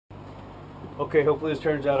Okay, hopefully this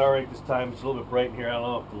turns out alright this time. It's a little bit bright in here. I don't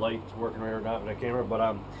know if the light's working right or not with the camera, but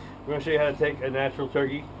we're going to show you how to take a natural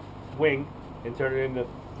turkey wing and turn it into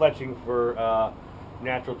fletching for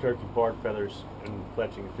natural turkey barred feathers and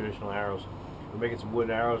fletching and traditional arrows. We're making some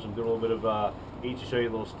wooden arrows and doing a little bit of each to show you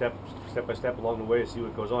a little step by step along the way to see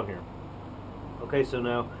what goes on here. Okay, so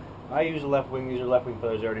now I use a left wing. These are left wing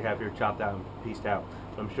feathers I already have here chopped out and pieced out.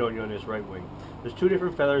 I'm showing you on this right wing. There's two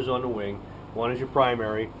different feathers on the wing. One is your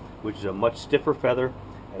primary, which is a much stiffer feather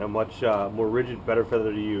and a much more rigid, better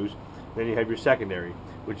feather to use. Then you have your secondary,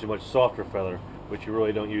 which is a much softer feather, which you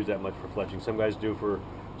really don't use that much for fletching. Some guys do for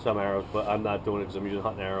some arrows, but I'm not doing it because I'm using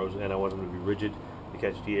hunting arrows and I want them to be rigid to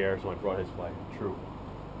catch the air, so my broadheads fly true.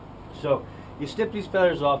 So you snip these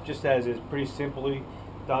feathers off just as is, pretty simply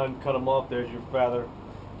done. Cut them off. There's your feather,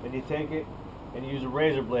 and you take it and you use a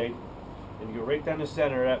razor blade and you go right down the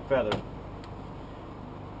center of that feather.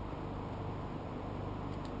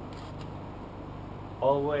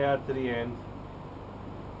 All the way out to the end.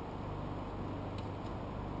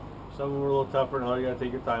 Some of them are a little tougher and you gotta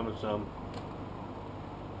take your time with some.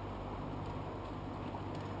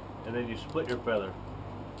 And then you split your feather,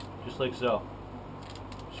 just like so.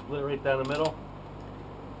 Split it right down the middle.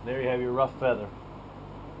 There you have your rough feather.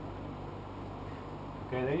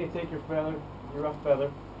 Okay, then you take your feather, your rough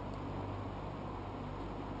feather.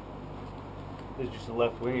 This is just the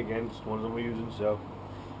left wing again, just one of them we're using, so.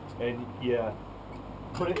 And you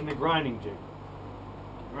put it in the grinding jig.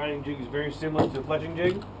 The grinding jig is very similar to the fletching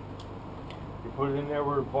jig. You put it in there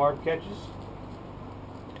where the barb catches.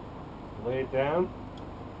 Lay it down.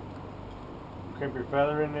 Crimp your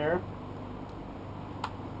feather in there.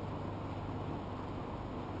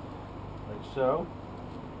 Like so.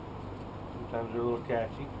 Sometimes they're a little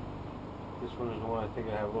catchy. This one is the one I think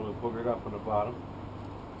I have a little bit boogered up on the bottom.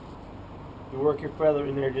 You work your feather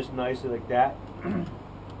in there just nicely like that. And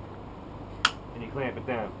you clamp it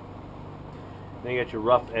down. Then you got your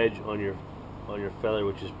rough edge on your feather,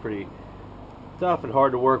 which is pretty tough and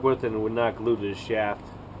hard to work with and would not glue to the shaft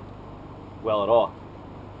well at all.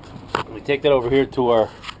 And we take that over here to our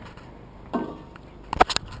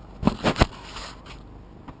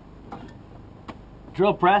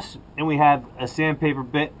drill press, and we have a sandpaper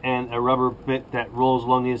bit and a rubber bit that rolls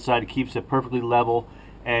along the inside. It keeps a perfectly level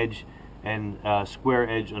edge and square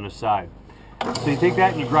edge on the side. So you take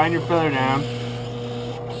that and you grind your feather down.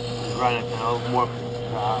 You grind it down a little more up to the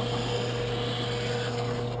top.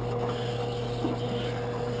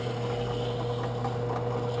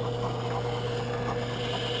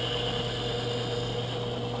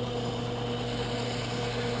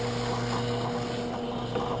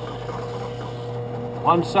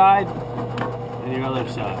 One side and the other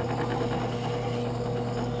side.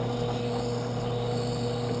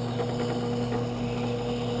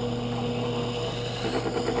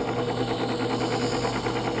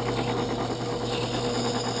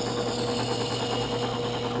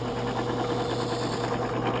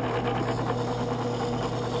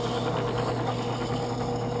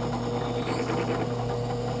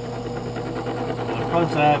 The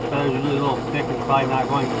front side feathers are really a little thick and probably not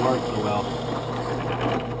going to work so well.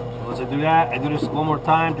 Once I do that, I do this one more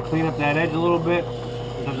time to clean up that edge a little bit.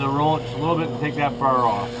 Sometimes I roll it just a little bit and take that burr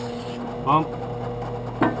off. Bump.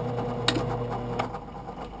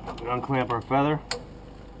 We unclamp our feather.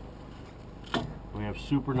 We have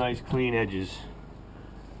super nice clean edges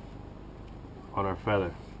on our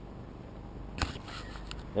feather.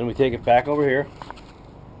 Then we take it back over here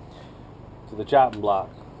to the chopping block.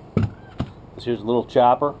 This here's a little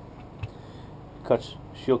chopper.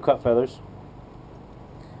 She'll cut feathers.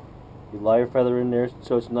 You lie your feather in there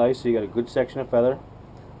so it's nice, so you got a good section of feather.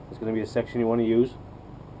 It's going to be a section you want to use.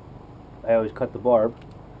 I always cut the barb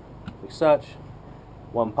like such.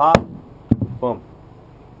 One pop, boom.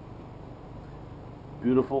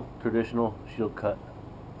 Beautiful traditional shield cut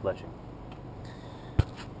fletching.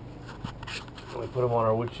 We put them on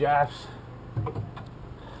our wood shafts,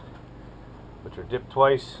 which are dipped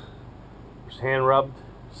twice, hand rubbed,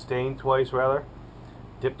 stained twice rather.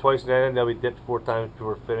 Dipped twice in that end, they'll be dipped 4 times before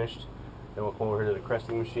we're finished. Then we'll come over here to the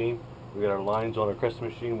cresting machine. We got our lines on our cresting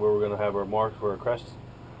machine where we're going to have our marks for our crest.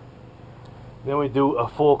 Then we do a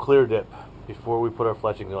full clear dip before we put our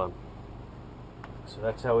fletching on. So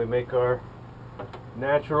that's how we make our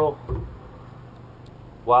natural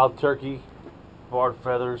wild turkey barred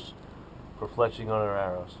feathers for fletching on our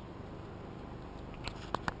arrows.